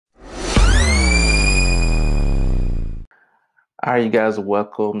All right, you guys,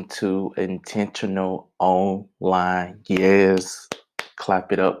 welcome to Intentional Online. Yes,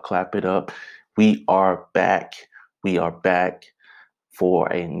 clap it up, clap it up. We are back. We are back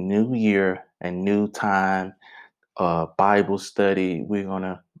for a new year, a new time, Bible study. We're going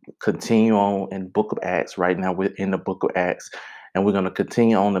to continue on in the book of Acts. Right now, we're in the book of Acts, and we're going to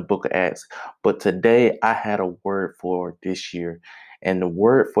continue on the book of Acts. But today, I had a word for this year, and the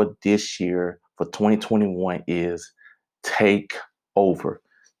word for this year, for 2021, is take over.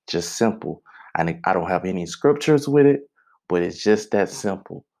 Just simple. I don't have any scriptures with it, but it's just that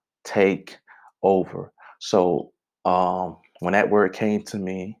simple. Take over. So when that word came to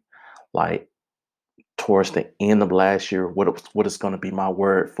me, like towards the end of last year, what is going to be my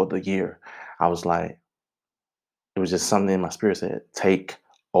word for the year, I was like, it was just something in my spirit said, take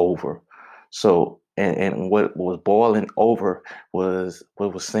over. So and what was boiling over was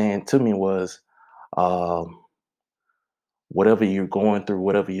what was saying to me was um whatever you're going through,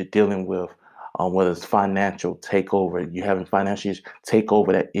 whatever you're dealing with, whether it's financial, take over. You having financial issues, take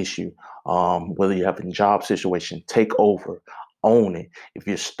over that issue. Whether you're having job situation, take over, own it. If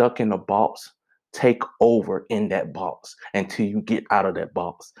you're stuck in a box, take over in that box until you get out of that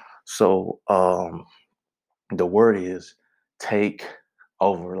box. So the word is take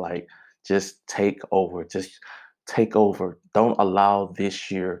over. Like just take over. Just take over. Don't allow this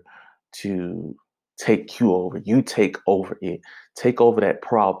year to take you over. You take over it. Take over that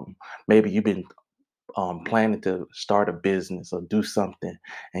problem. Maybe you've been planning to start a business or do something,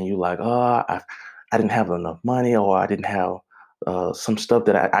 and you're like, oh, I didn't have enough money, or I didn't have some stuff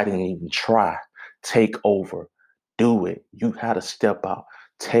that I didn't even try. Take over. Do it. You had to step out.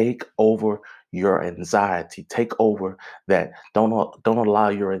 Take over your anxiety. Take over that. Don't allow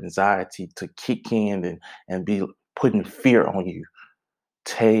your anxiety to kick in and be putting fear on you.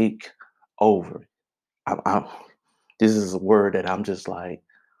 Take over. I'm this is a word that I'm just like,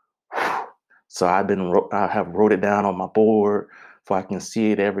 so I have wrote it down on my board so I can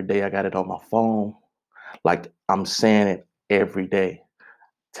see it every day. I got it on my phone. Like I'm saying it every day.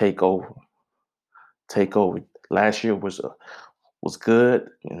 Take over. Take over. Last year was good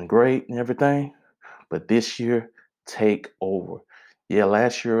and great and everything, but this year, take over. Yeah,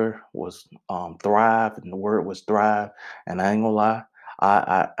 last year was thrive, and the word was thrive. And I ain't gonna lie,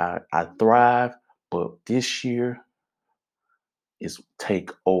 I thrive, but this year is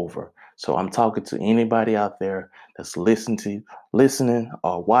take over. So I'm talking to anybody out there that's listening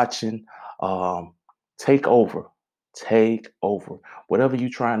or watching. Um, take over. Take over. Whatever you're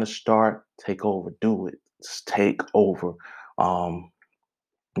trying to start, take over. Do it. Just take over. Um,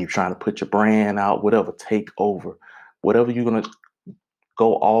 you're trying to put your brand out, whatever, take over. Whatever you're gonna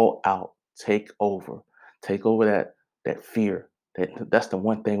go all out, take over. Take over that fear. That's the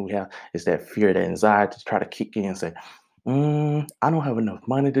one thing we have is that fear, that anxiety to try to kick in and say, I don't have enough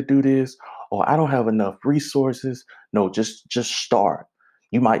money to do this, or I don't have enough resources. No, just start.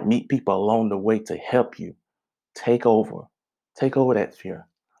 You might meet people along the way to help you. Take over. Take over that fear.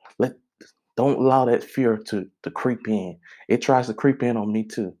 Let don't allow that fear to creep in. It tries to creep in on me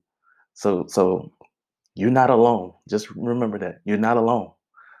too. So you're not alone. Just remember that. You're not alone.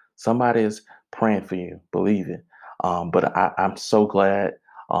 Somebody is praying for you. Believe it. But I'm so glad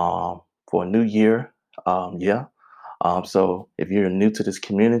for a new year. Yeah. So if you're new to this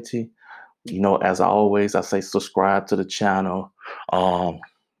community, as always, I say subscribe to the channel. Um,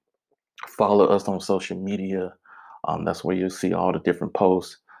 Follow us on social media. That's where you'll see all the different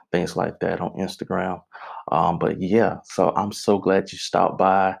posts, things like that on Instagram. But yeah, so I'm so glad you stopped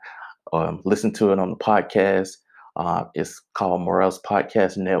by. Listen to it on the podcast. It's called Morel's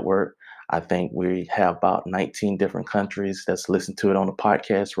Podcast Network. I think we have about 19 different countries that's listening to it on the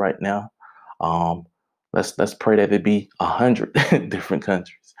podcast right now. Um, let's pray that it be 100 different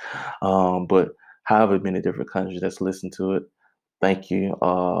countries. But however many different countries that's listening to it, thank you.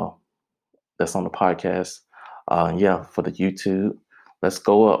 That's on the podcast. Yeah, for the YouTube. Let's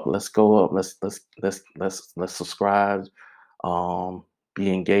go up. Let's go up. Let's subscribe.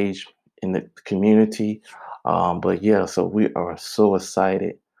 Be engaged in the community. But yeah, so we are so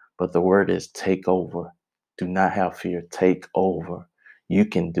excited. But the word is take over. Do not have fear. Take over. You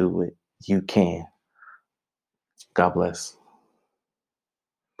can do it. You can. God bless.